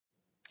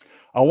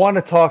I want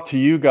to talk to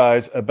you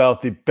guys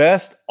about the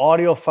best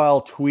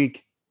audiophile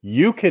tweak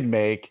you could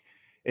make.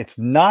 It's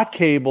not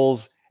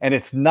cables, and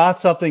it's not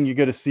something you're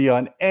going to see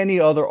on any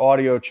other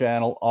audio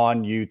channel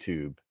on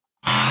YouTube.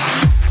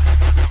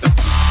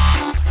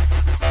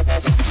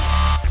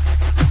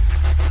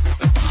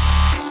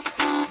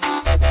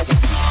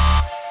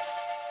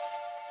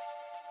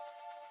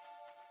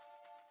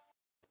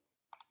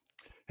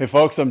 Hey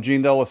folks, I'm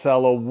Gene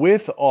Delasallo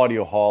with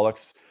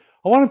Audioholics.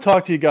 I want to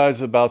talk to you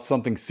guys about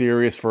something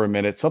serious for a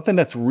minute, something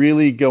that's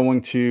really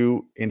going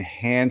to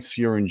enhance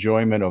your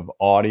enjoyment of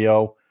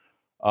audio.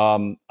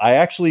 I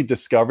actually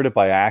discovered it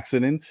by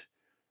accident.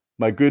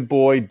 My good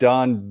boy,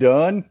 Don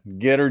Dunn,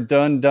 get her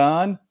done,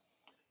 Don.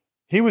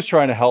 He was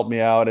trying to help me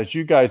out. As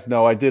you guys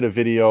know, I did a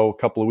video a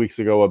couple of weeks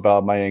ago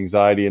about my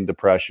anxiety and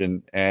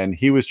depression, and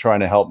he was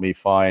trying to help me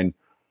find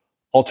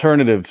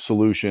alternative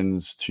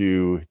solutions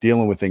to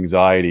dealing with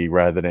anxiety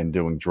rather than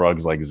doing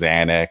drugs like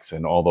Xanax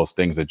and all those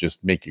things that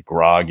just make you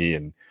groggy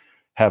and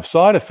have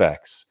side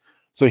effects.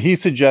 So he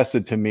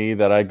suggested to me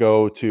that I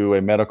go to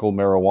a medical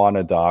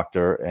marijuana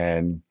doctor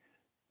and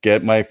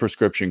get my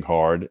prescription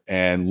card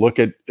and look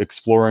at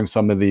exploring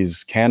some of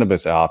these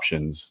cannabis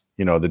options,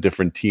 you know, the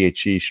different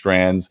THC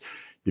strands.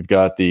 You've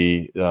got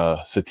the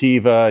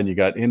sativa and you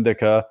got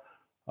indica.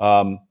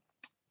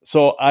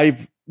 So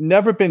I've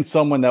never been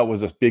someone that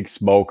was a big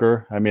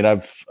smoker. I mean,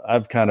 I've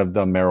kind of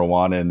done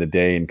marijuana in the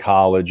day in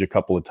college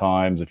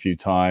a few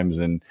times,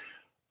 and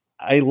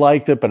I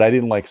liked it, but I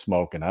didn't like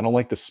smoking. I don't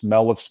like the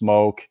smell of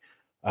smoke.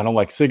 I don't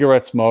like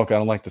cigarette smoke. I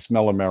don't like the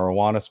smell of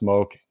marijuana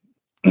smoke.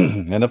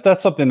 And if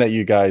that's something that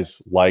you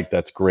guys like,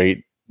 that's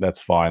great.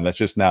 That's fine. That's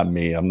just not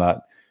me. I'm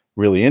not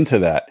really into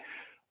that.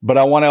 But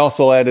I want to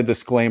also add a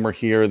disclaimer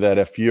here that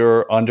if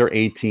you're under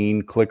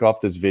 18, click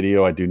off this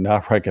video. I do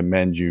not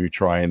recommend you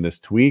trying this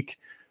tweak.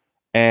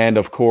 And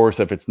of course,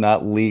 if it's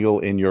not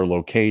legal in your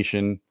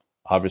location,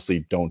 obviously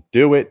don't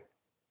do it.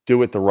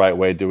 Do it the right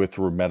way. Do it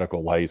through a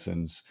medical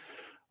license.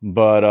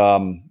 But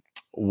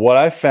what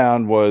I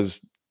found was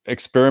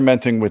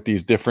experimenting with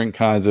these different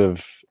kinds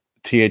of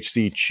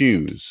THC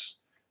chews.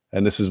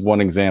 And this is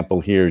one example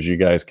here, as you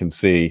guys can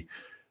see.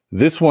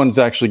 This one's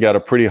actually got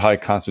a pretty high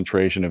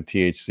concentration of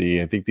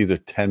THC. I think these are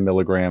 10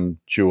 milligram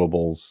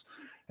chewables.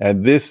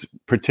 And this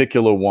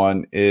particular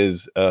one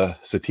is a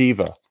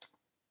sativa.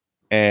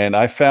 And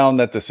I found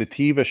that the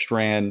sativa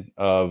strand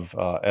of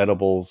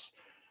edibles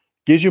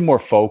gives you more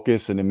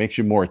focus and it makes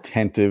you more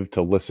attentive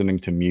to listening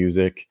to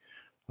music.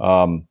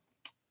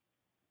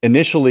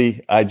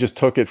 Initially, I just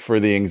took it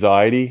for the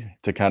anxiety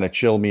to kind of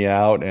chill me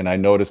out. And I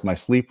noticed my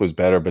sleep was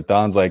better. But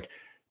Don's like,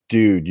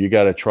 dude, you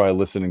got to try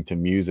listening to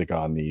music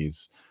on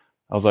these.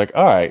 I was like,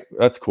 all right,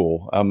 that's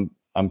cool.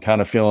 I'm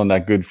kind of feeling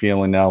that good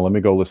feeling now. Let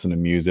me go listen to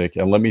music.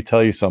 And let me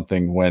tell you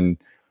something,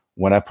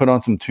 when I put on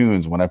some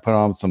tunes, when I put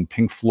on some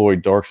Pink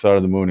Floyd, Dark Side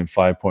of the Moon in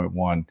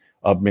 5.1,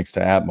 upmixed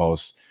to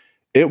Atmos,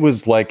 it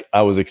was like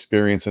I was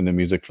experiencing the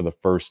music for the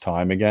first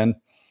time again.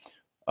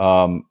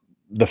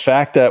 The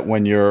fact that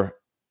when you're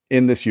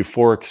in this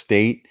euphoric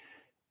state,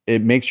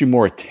 it makes you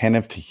more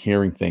attentive to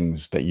hearing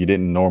things that you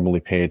didn't normally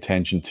pay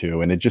attention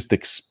to. And it just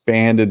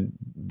expanded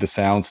the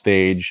sound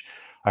stage.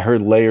 I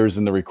heard layers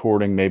in the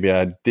recording maybe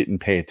I didn't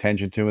pay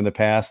attention to in the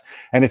past.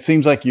 And it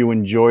seems like you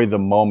enjoy the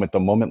moment. The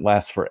moment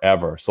lasts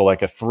forever. So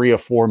like a 3 or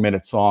 4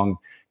 minute song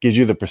gives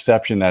you the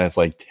perception that it's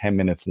like 10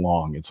 minutes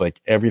long. It's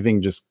like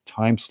everything just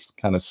time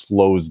kind of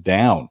slows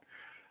down.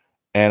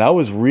 And I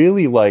was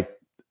really like,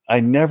 I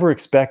never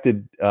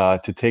expected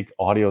to take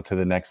audio to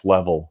the next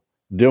level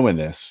doing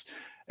this.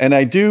 And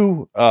I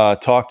do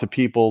talk to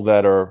people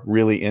that are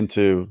really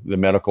into the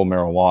medical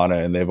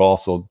marijuana, and they've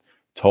also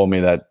told me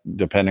that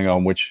depending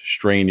on which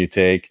strain you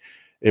take,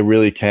 it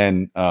really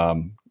can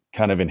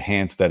kind of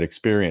enhance that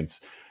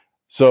experience.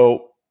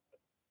 So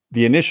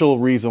the initial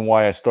reason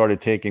why I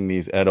started taking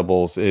these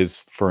edibles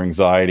is for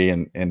anxiety,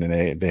 and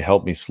they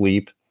help me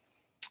sleep.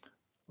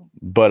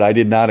 But I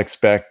did not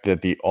expect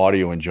that the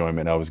audio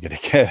enjoyment I was going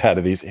to get out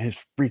of these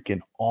is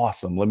freaking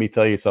awesome. Let me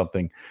tell you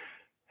something.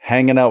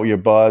 Hanging out with your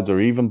buds or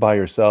even by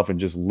yourself and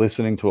just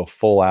listening to a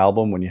full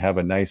album when you have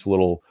a nice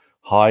little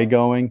high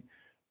going,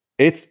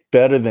 it's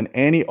better than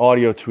any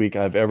audio tweak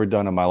I've ever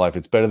done in my life.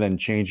 It's better than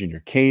changing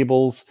your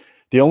cables.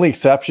 The only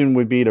exception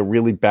would be to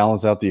really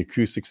balance out the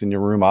acoustics in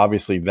your room.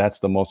 Obviously, that's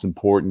the most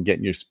important,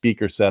 getting your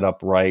speaker set up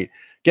right,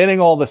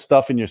 getting all the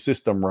stuff in your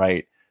system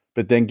right.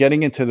 But then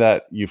getting into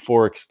that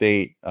euphoric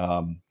state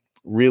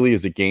really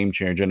is a game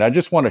changer. And I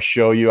just want to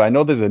show you, I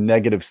know there's a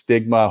negative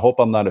stigma. I hope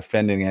I'm not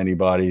offending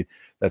anybody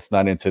that's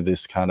not into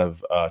this kind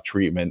of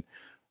treatment.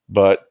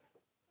 But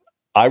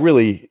I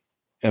really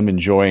am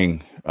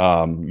enjoying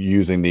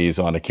using these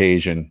on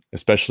occasion,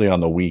 especially on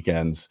the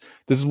weekends.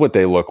 This is what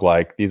they look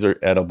like. These are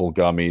edible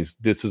gummies.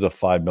 This is a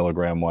 5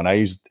 milligram one.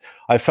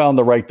 I found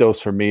the right dose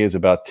for me is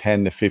about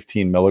 10 to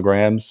 15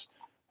 milligrams.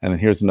 And then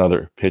here's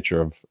another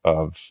picture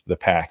of the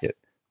packet,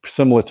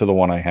 similar to the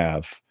one I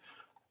have.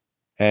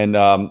 And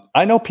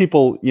I know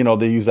people, you know,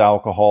 they use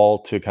alcohol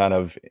to kind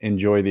of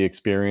enjoy the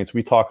experience.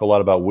 We talk a lot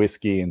about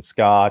whiskey and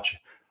scotch.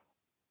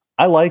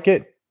 I like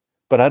it,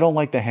 but I don't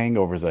like the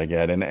hangovers I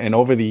get. And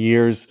over the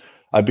years,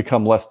 I've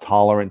become less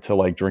tolerant to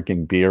like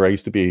drinking beer. I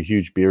used to be a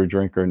huge beer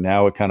drinker.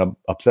 Now it kind of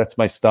upsets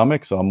my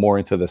stomach. So I'm more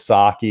into the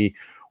sake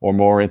or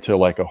more into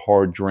like a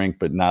hard drink,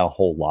 but not a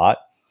whole lot.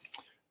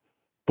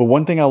 But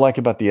one thing I like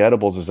about the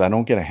edibles is I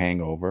don't get a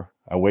hangover.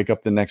 I wake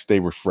up the next day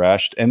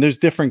refreshed, and there's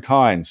different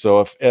kinds. So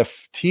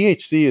if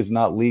THC is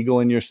not legal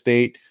in your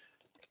state,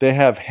 they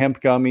have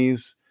hemp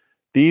gummies.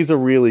 These are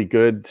really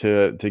good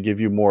to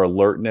give you more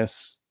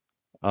alertness.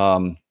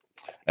 And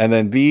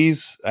then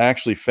these I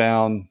actually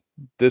found,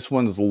 this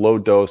one's low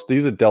dose.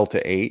 These are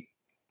Delta 8.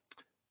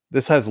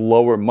 This has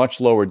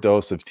much lower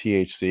dose of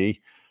THC,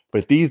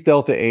 but these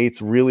Delta 8s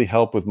really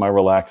help with my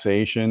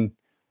relaxation,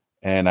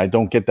 and I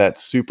don't get that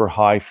super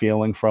high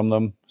feeling from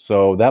them.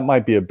 So that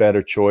might be a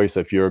better choice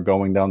if you're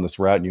going down this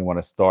route and you want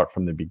to start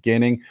from the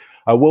beginning.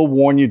 I will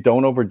warn you,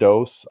 don't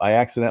overdose. I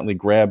accidentally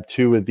grabbed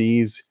 2 of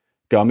these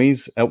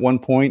gummies at one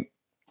point,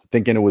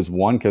 thinking it was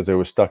one because they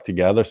were stuck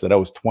together. So that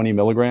was 20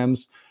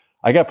 milligrams.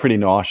 I got pretty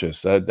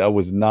nauseous. That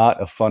was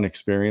not a fun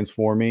experience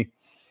for me.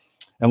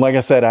 And like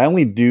I said, I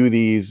only do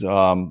these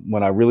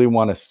when I really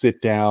want to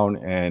sit down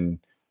and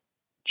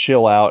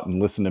chill out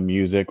and listen to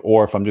music,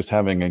 or if I'm just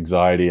having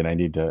anxiety and I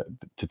need to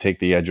take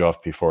the edge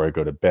off before I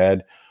go to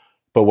bed.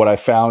 But what I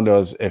found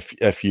was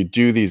if you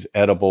do these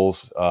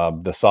edibles,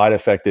 the side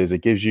effect is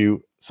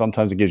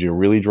sometimes it gives you a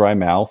really dry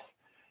mouth,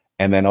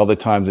 and then other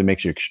times it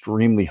makes you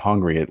extremely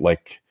hungry.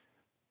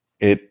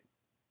 It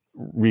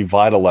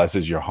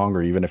revitalizes your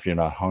hunger, even if you're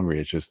not hungry.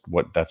 It's just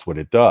that's what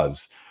it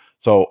does.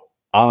 So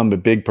I'm a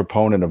big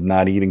proponent of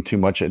not eating too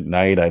much at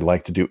night. I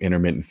like to do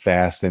intermittent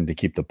fasting to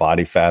keep the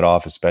body fat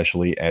off,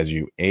 especially as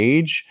you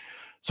age.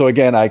 So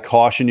again, I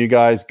caution you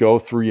guys, go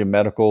through your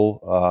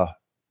medical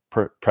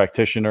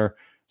practitioner,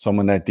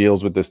 someone that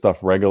deals with this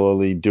stuff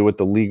regularly. Do it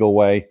the legal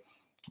way.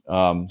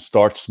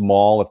 Start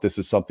small if this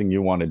is something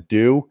you want to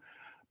do.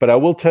 But I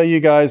will tell you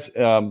guys,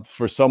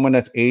 for someone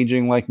that's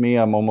aging like me,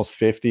 I'm almost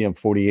 50. I'm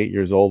 48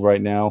 years old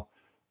right now.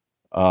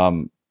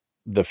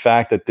 The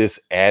fact that this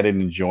added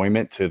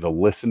enjoyment to the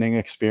listening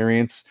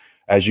experience,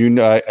 as you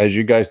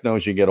guys know,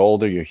 as you get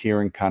older, your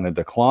hearing kind of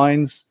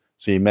declines.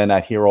 So you may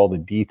not hear all the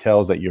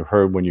details that you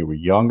heard when you were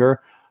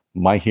younger.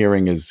 My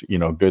hearing is,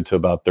 good to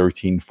about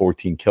 13,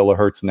 14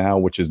 kilohertz now,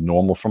 which is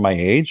normal for my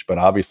age. But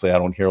obviously I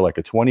don't hear like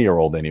a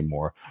 20-year-old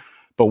anymore.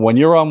 But when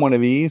you're on one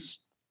of these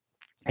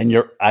and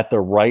you're at the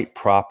right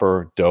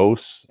proper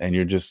dose and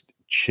you're just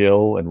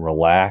chill and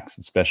relax,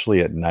 especially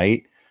at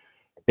night,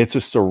 it's a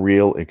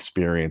surreal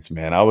experience,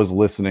 man. I was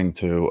listening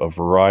to a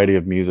variety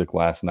of music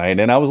last night,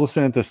 and I was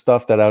listening to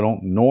stuff that I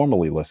don't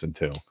normally listen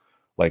to,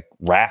 like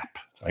rap.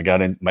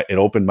 It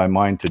opened my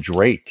mind to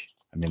Drake.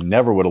 I mean,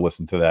 never would have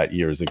listened to that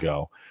years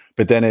ago.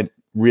 But then it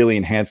really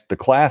enhanced the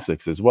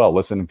classics as well,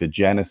 listening to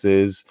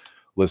Genesis,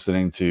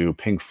 listening to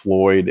Pink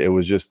Floyd. It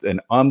was just an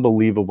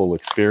unbelievable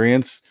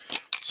experience.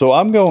 So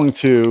I'm going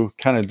to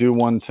kind of do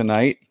one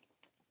tonight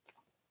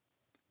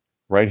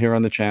right here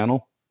on the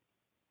channel.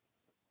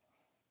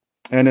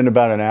 And in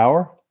about an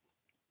hour,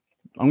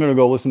 I'm going to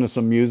go listen to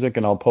some music,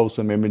 and I'll post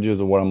some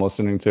images of what I'm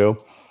listening to.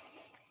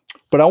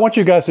 But I want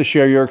you guys to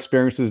share your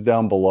experiences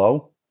down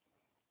below.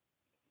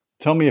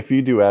 Tell me if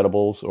you do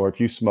edibles or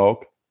if you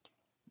smoke.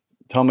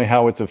 Tell me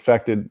how it's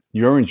affected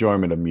your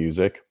enjoyment of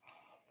music.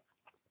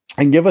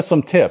 And give us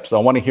some tips. I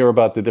want to hear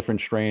about the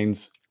different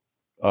strains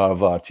of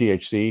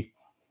THC.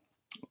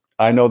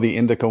 I know the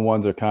indica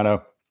ones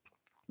are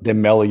they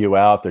mellow you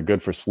out. They're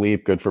good for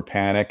sleep, good for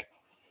panic.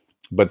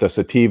 But the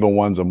sativa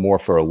ones are more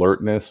for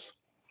alertness,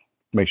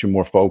 makes you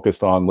more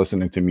focused on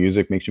listening to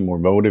music, makes you more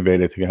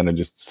motivated to kind of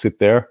just sit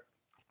there.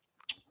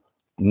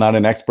 I'm not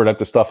an expert at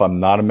this stuff. I'm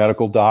not a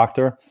medical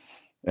doctor.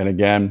 And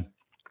again,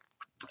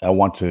 I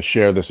want to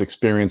share this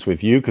experience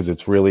with you because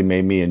it's really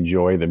made me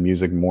enjoy the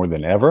music more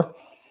than ever.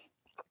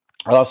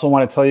 I also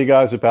want to tell you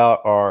guys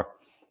about our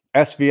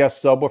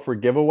SVS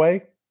subwoofer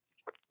giveaway.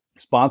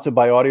 Sponsored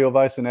by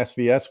Audiovice and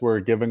SVS,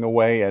 we're giving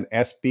away an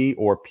SB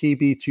or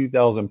PB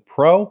 2000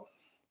 Pro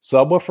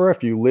subwoofer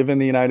if you live in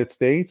the United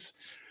States.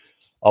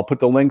 I'll put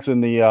the links in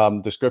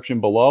the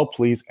description below.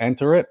 Please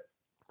enter it.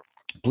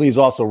 Please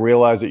also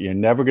realize that you're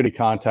never going to be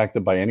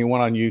contacted by anyone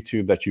on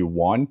YouTube that you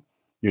won.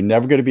 You're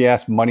never going to be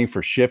asked money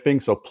for shipping,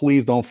 so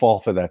please don't fall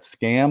for that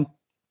scam.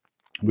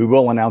 We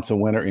will announce a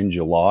winner in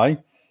July,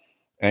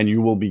 and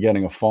you will be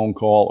getting a phone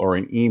call or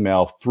an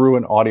email through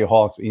an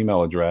Audioholics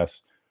email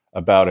address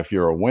about if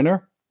you're a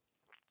winner.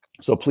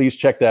 So please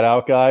check that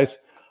out, guys.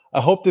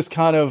 I hope this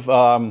kind of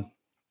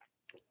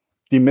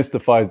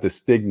demystifies the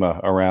stigma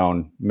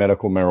around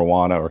medical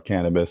marijuana or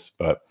cannabis,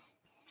 but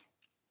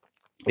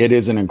it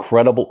is an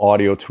incredible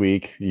audio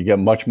tweak. You get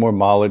much more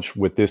mileage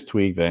with this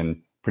tweak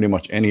than pretty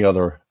much any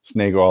other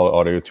snake oil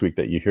audio tweak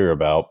that you hear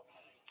about.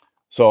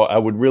 So I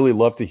would really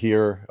love to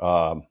hear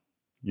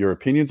your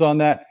opinions on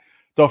that.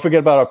 Don't forget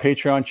about our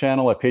Patreon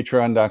channel at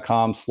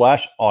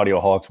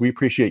patreon.com/audioholics. We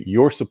appreciate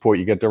your support.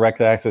 You get direct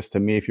access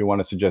to me if you want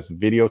to suggest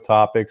video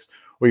topics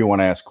or you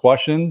want to ask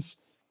questions.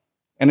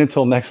 And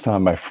until next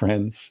time, my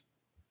friends,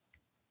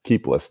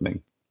 keep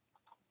listening.